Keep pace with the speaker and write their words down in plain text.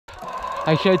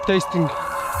I hate tasting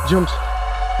jumps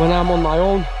when I'm on my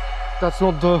own. That's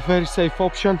not the very safe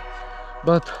option,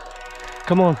 but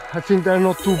come on, I think they're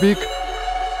not too big.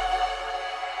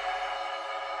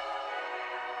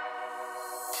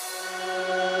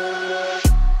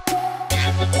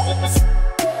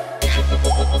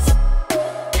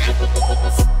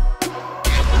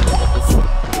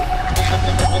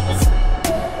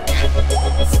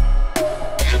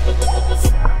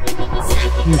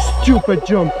 You stupid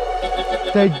jump!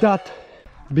 Take that!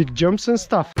 Big jumps and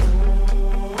stuff.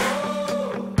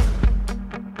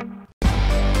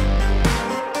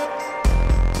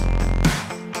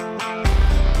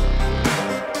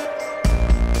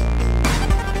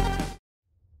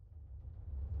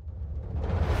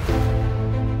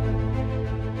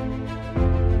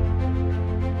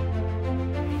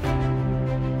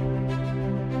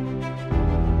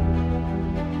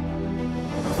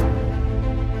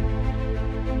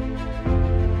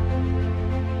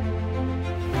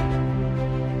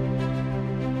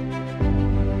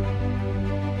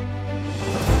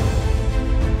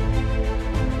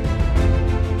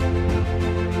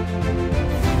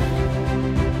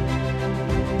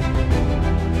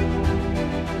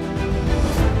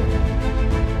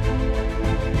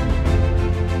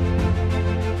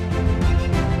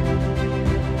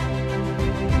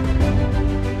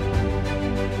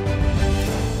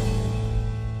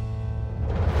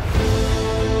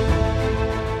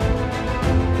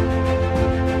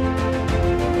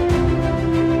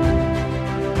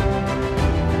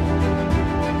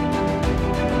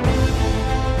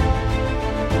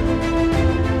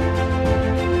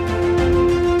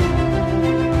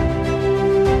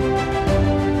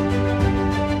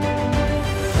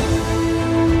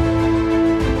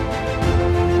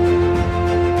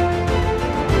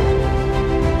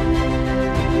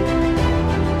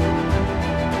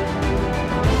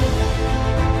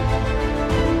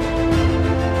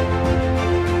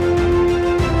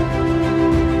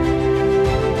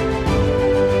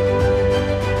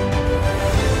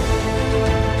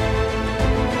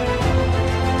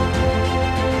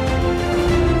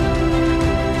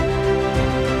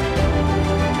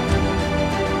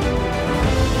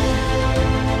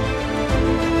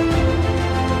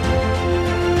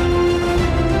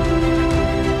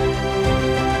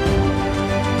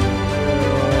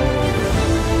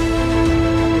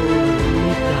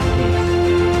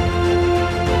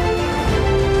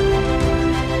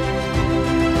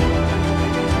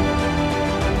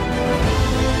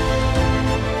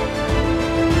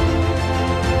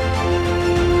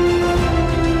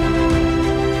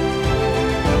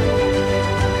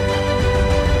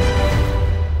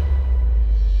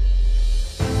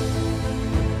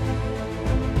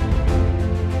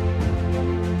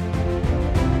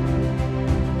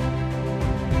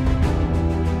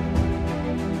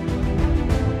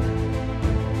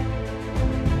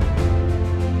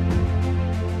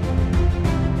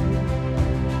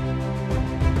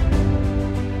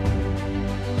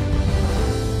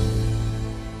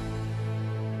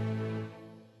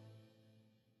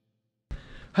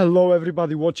 Hello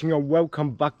everybody watching and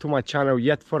welcome back to my channel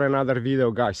yet for another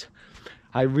video, guys.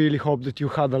 I really hope that you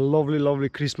had a lovely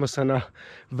Christmas and a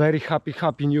very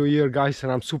happy new year, guys,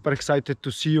 and I'm super excited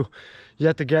to see you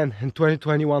yet again in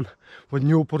 2021 with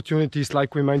new opportunities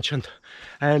like we mentioned.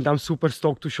 And I'm super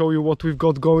stoked to show you what we've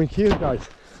got going here, guys.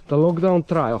 The lockdown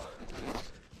trial.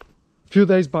 Few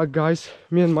days back, guys,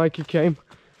 me and Mikey came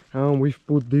and we've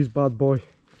put this bad boy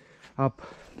up.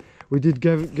 We did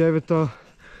gave it a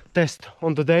test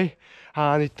on the day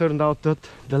and it turned out that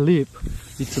the lip,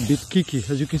 it's a bit kicky.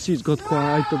 As you can see, it's got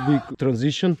quite a big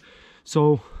transition,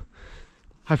 so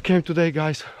I've came today,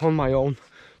 guys, on my own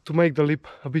to make the lip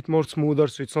a bit more smoother,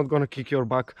 so it's not gonna kick your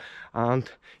back and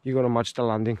you're gonna match the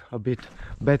landing a bit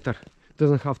better.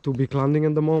 Doesn't have too big landing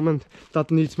at the moment.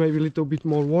 That needs maybe a little bit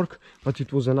more work, but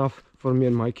it was enough for me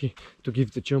and Mikey to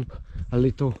give the jump a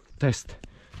little test.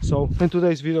 So in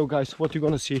today's video, guys, what you're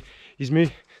gonna see is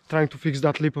me trying to fix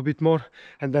that lip a bit more,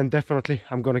 and then definitely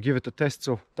I'm gonna give it a test,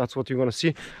 so that's what you're gonna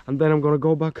see. And then I'm gonna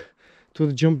go back to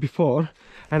the jump before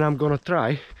and I'm gonna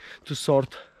try to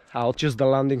sort out just the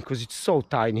landing because it's so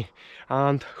tiny,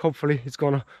 and hopefully it's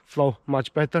gonna flow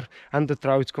much better and the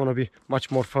trial is gonna be much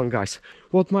more fun, guys.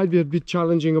 What might be a bit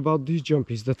challenging about this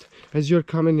jump is that as you're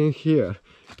coming in here,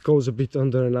 it goes a bit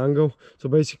under an angle, so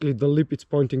basically the lip is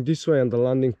pointing this way and the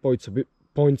landing points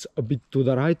a bit to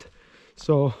the right.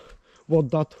 So what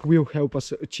that will help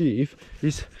us achieve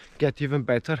is get even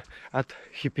better at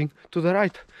hipping to the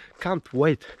right. Can't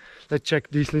wait. Let's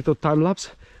check this little time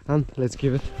lapse and let's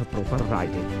give it a proper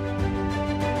riding.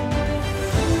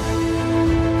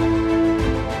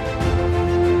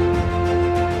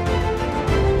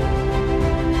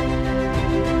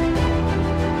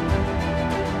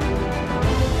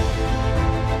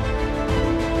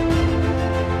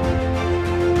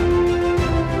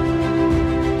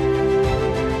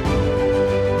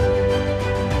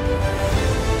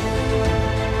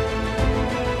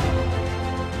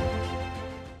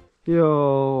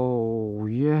 Yo,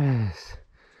 yes.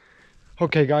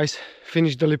 Okay guys,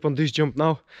 finished the lip on this jump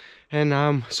now, and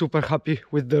I'm super happy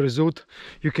with the result.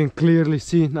 You can clearly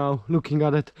see now, looking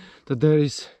at it, that there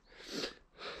is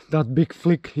that big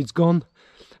flick. It's gone,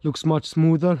 looks much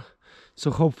smoother,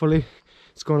 so hopefully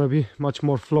it's gonna be much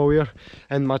more flowier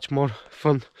and much more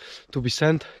fun to be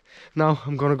sent. Now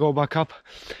I'm gonna go back up,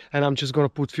 and I'm just gonna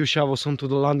put few shovels onto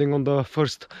the landing on the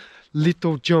first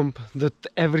little jump, that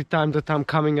every time that I'm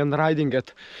coming and riding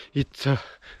it, it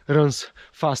runs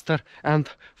faster and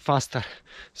faster.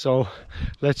 So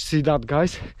let's see that,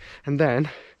 guys, and then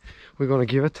we're gonna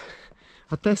give it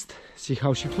a test, see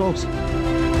how she flows.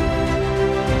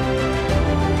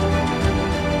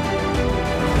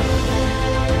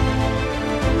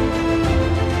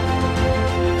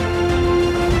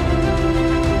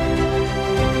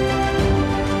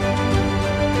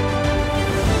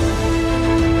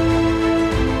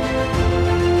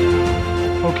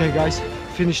 Okay guys,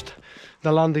 finished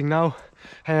the landing now,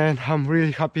 and I'm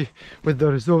really happy with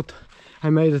the result. I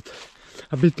made it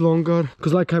a bit longer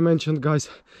because, like I mentioned, guys,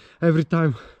 every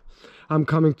time I'm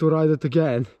coming to ride it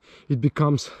again, it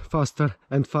becomes faster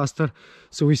and faster.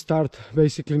 So we start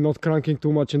basically not cranking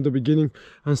too much in the beginning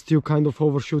and still kind of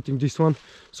overshooting this one.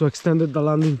 So extended the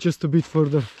landing just a bit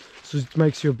further, so it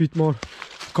makes you a bit more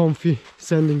comfy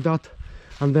sending that,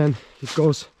 and then it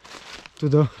goes to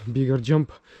the bigger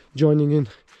jump, joining in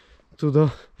to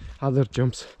the other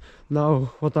jumps.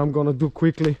 Now what I'm gonna do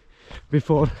quickly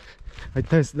before I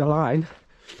test the line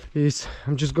is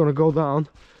I'm just gonna go down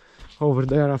over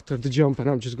there after the jump, and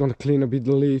I'm just gonna clean a bit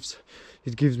the leaves.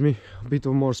 It gives me a bit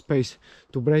of more space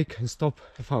to brake and stop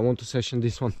if I want to session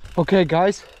this one. Okay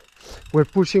guys, we're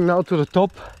pushing now to the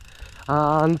top,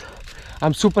 and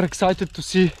I'm super excited to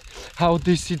see how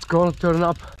this is gonna turn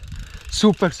up.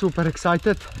 Super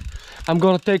excited. I'm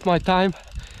gonna take my time.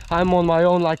 I'm on my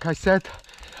own, like I said.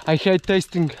 I hate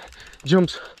tasting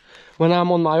jumps when I'm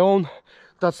on my own.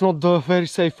 That's not the very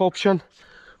safe option,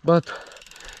 but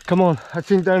come on, I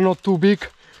think they're not too big,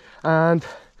 and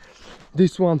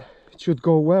this one should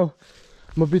go well.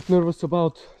 I'm a bit nervous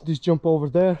about this jump over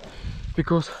there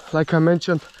because, like I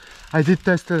mentioned, I did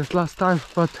test it last time,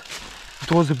 but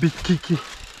it was a bit kicky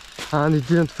and it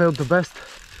didn't feel the best.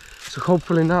 So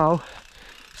hopefully now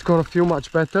it's gonna feel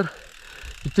much better.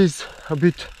 It is a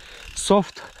bit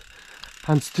soft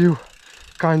and still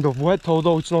kind of wet,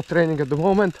 although it's not raining at the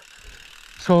moment.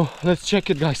 So let's check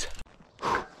it, guys.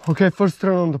 Okay, first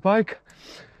run on the bike.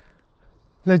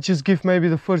 Let's just give maybe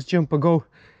the first jump a go.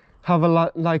 Have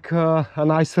a a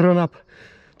nice run up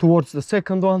towards the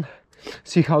second one.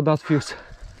 See how that feels.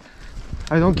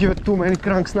 I don't give it too many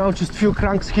cranks now, just few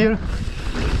cranks here.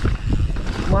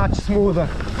 Much smoother.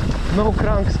 No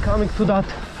cranks coming to that,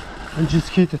 and just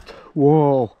hit it.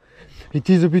 Whoa, it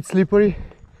is a bit slippery.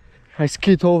 I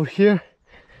skid over here,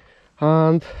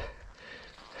 and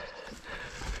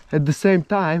at the same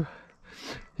time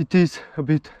it is a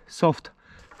bit soft.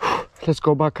 Let's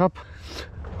go back up.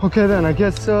 Okay, then I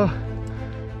guess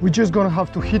we're just gonna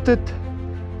have to hit it.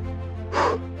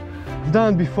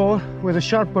 Done before with a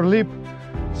sharper lip,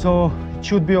 so it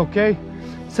should be okay.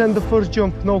 Send the first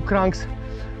jump, no cranks,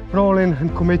 roll in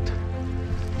and commit.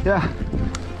 Yeah,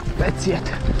 let's see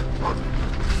it.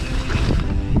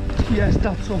 Yes,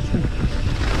 that's awesome.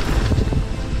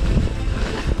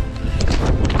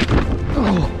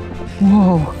 Oh,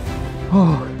 whoa,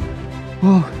 oh,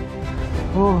 oh,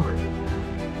 oh,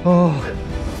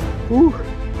 oh, ooh.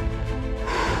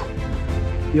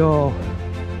 Yo,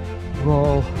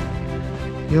 whoa,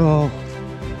 yo,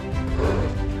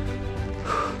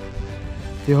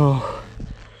 yo,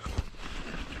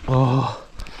 oh,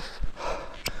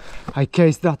 I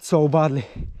cased that so badly.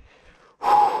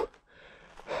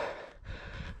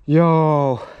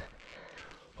 Yo,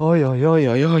 oi, oi, oi,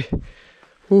 oi, oi.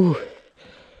 Ooh.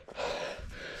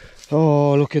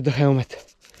 Oh, look at the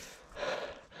helmet.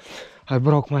 I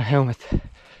broke my helmet.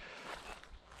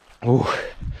 Ooh.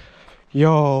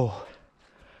 Yo,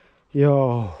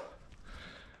 yo.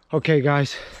 Okay,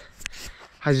 guys,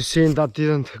 as you seen, that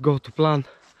didn't go to plan.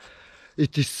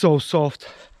 It is so soft.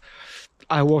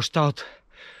 I washed out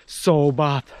so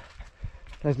bad.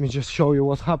 Let me just show you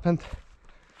what happened.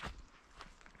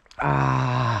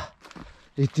 Ah,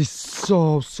 it is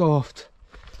so soft.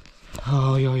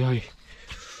 Oh, yo, yo.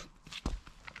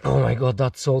 Oh my god,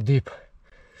 that's so deep.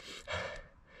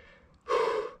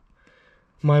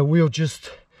 My wheel just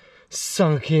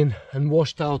sunk in and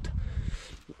washed out,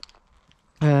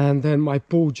 and then my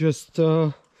pull just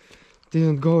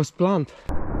didn't go as planned.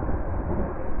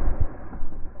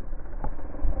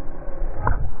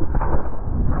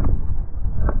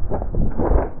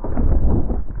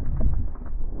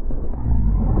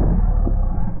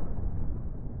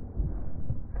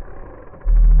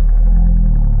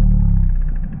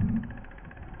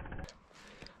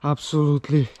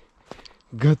 absolutely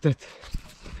gutted.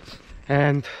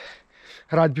 And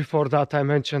right before that I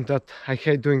mentioned that I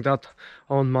hate doing that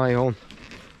on my own.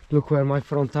 Look where my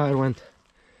front tire went.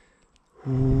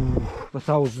 Ooh, but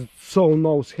I was so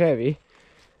nose heavy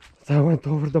that I went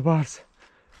over the bars.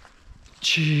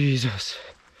 Jesus.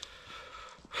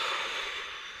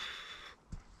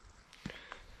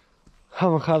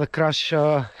 Haven't had a crash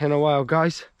in a while,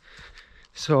 guys,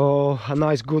 so a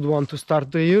nice good one to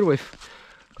start the year with.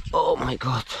 Oh my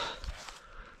god,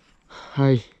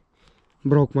 I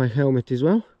broke my helmet as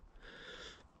well.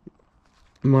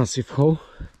 Massive hole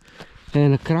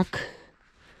and a crack.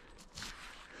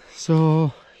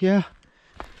 So yeah,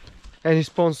 any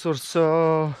sponsors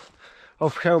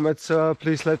of helmets,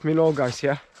 please let me know, guys.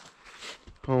 Yeah.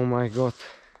 Oh my god,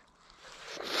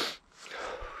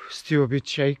 still a bit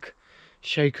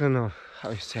shaken, or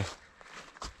how you say.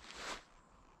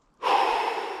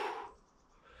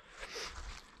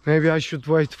 Maybe I should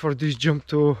wait for this jump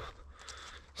to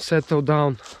settle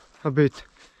down a bit.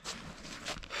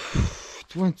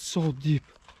 It went so deep.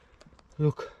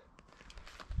 Look.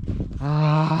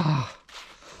 Ah.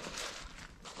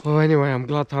 Well, anyway, I'm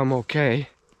glad I'm okay.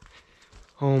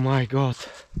 Oh my god.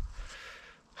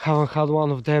 Haven't had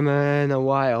one of them in a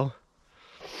while.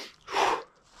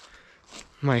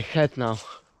 My head now.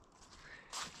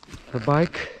 The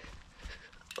bike.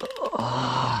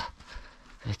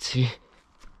 Let's see.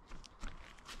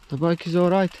 The bike is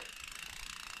alright.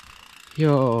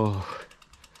 Yo.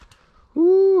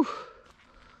 Woo.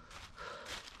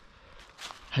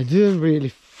 I didn't really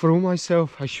throw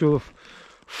myself. I should have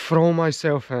thrown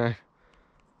myself. I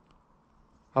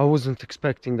wasn't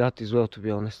expecting that as well, to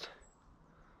be honest.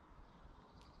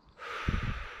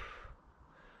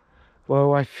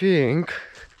 Well, I think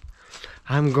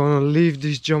I'm gonna leave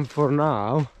this jump for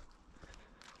now.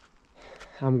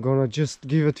 I'm gonna just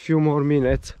give it a few more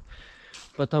minutes,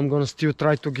 but I'm gonna still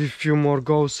try to give a few more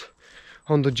goes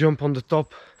on the jump on the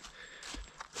top,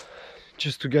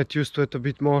 just to get used to it a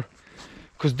bit more,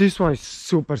 because this one is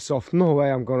super soft. No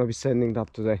way I'm gonna be sending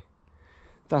that today.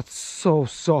 That's so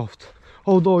soft.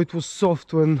 Although it was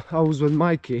soft when I was with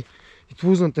Mikey, it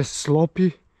wasn't as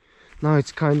sloppy. Now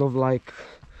it's kind of like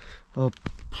a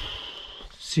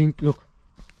sink. Look.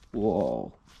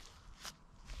 Whoa.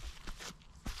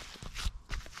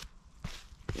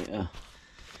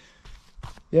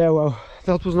 Yeah, well,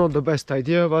 that was not the best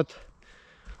idea, but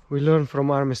we learn from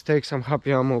our mistakes. I'm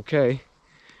happy I'm okay.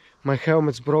 My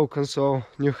helmet's broken, so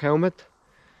new helmet.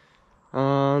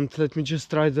 And let me just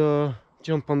try the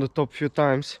jump on the top few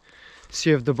times,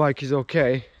 see if the bike is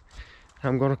okay.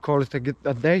 I'm gonna call it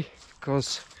a day,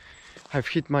 because I've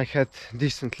hit my head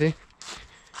decently.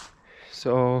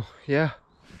 So yeah.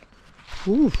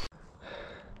 Ooh.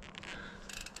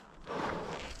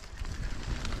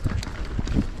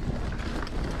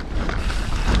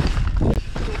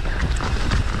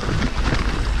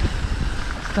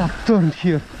 Stop, turn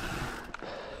here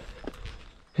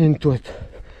into it.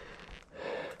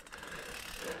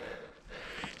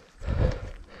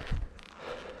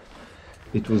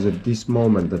 It was at this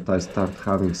moment that I started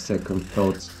having second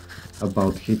thoughts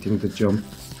about hitting the jump.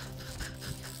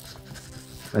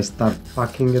 I start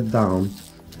packing it down.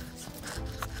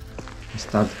 I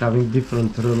start having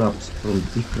different run-ups from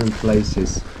different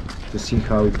places to see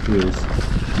how it feels.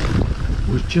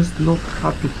 We're just not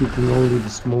happy hitting only the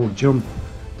small jump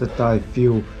that I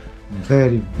feel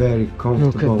very, very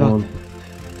comfortable on.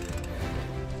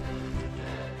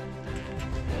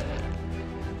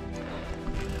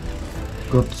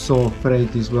 Got so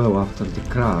afraid as well after the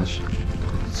crash,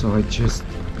 so I just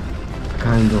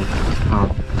kind of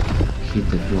hit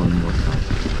it one more time.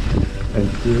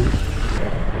 Until...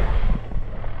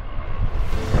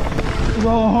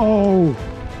 Whoa!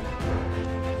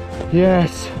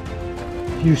 Yes!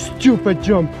 You stupid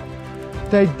jump!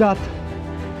 Take that!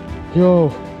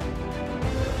 Yo!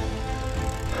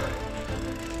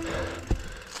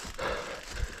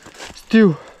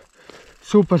 Still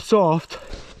super soft.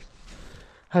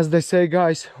 As they say,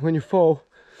 guys, when you fall,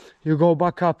 you go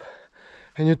back up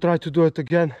and you try to do it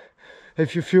again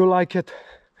if you feel like it.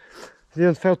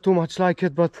 Didn't feel too much like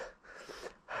it, but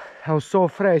I was so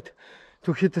afraid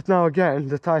to hit it now again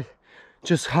that I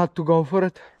just had to go for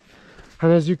it.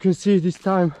 And as you can see, this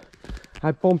time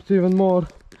I pumped even more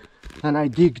and I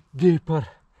dig deeper.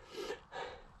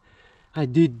 I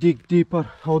did dig deeper,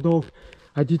 although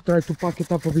I did try to pack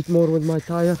it up a bit more with my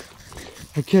tire.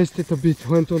 I cased it a bit,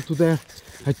 went onto there.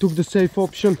 I took the safe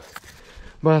option,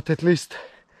 but at least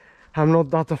I'm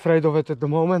not that afraid of it at the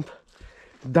moment.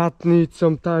 That needs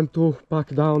some time to pack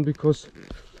down, because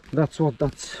that's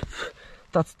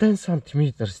 10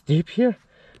 centimeters deep here.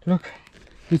 Look,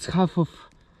 it's half of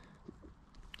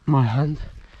my hand.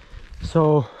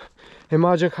 So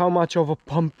imagine how much of a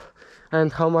pump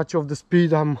and how much of the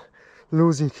speed I'm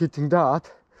losing hitting that.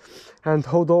 And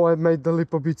although I made the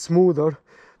lip a bit smoother,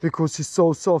 because it's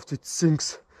so soft it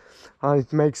sinks and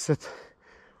it makes it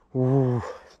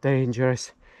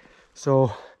dangerous.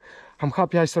 So I'm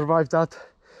happy I survived that.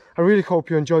 I really hope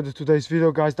you enjoyed today's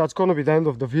video, guys. That's gonna be the end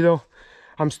of the video.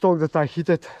 I'm stoked that I hit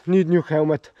it. Need new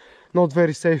helmet. Not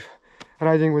very safe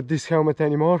riding with this helmet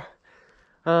anymore.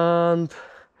 And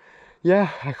yeah,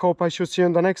 I hope I should see you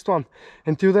in the next one.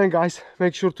 Until then, guys,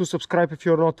 make sure to subscribe if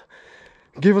you're not.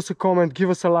 Give us a comment, give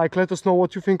us a like, let us know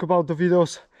what you think about the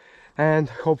videos. And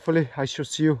hopefully I should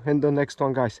see you in the next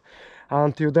one, guys.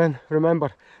 Until then,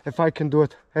 remember, if I can do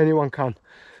it, anyone can.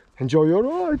 Enjoy your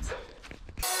rides.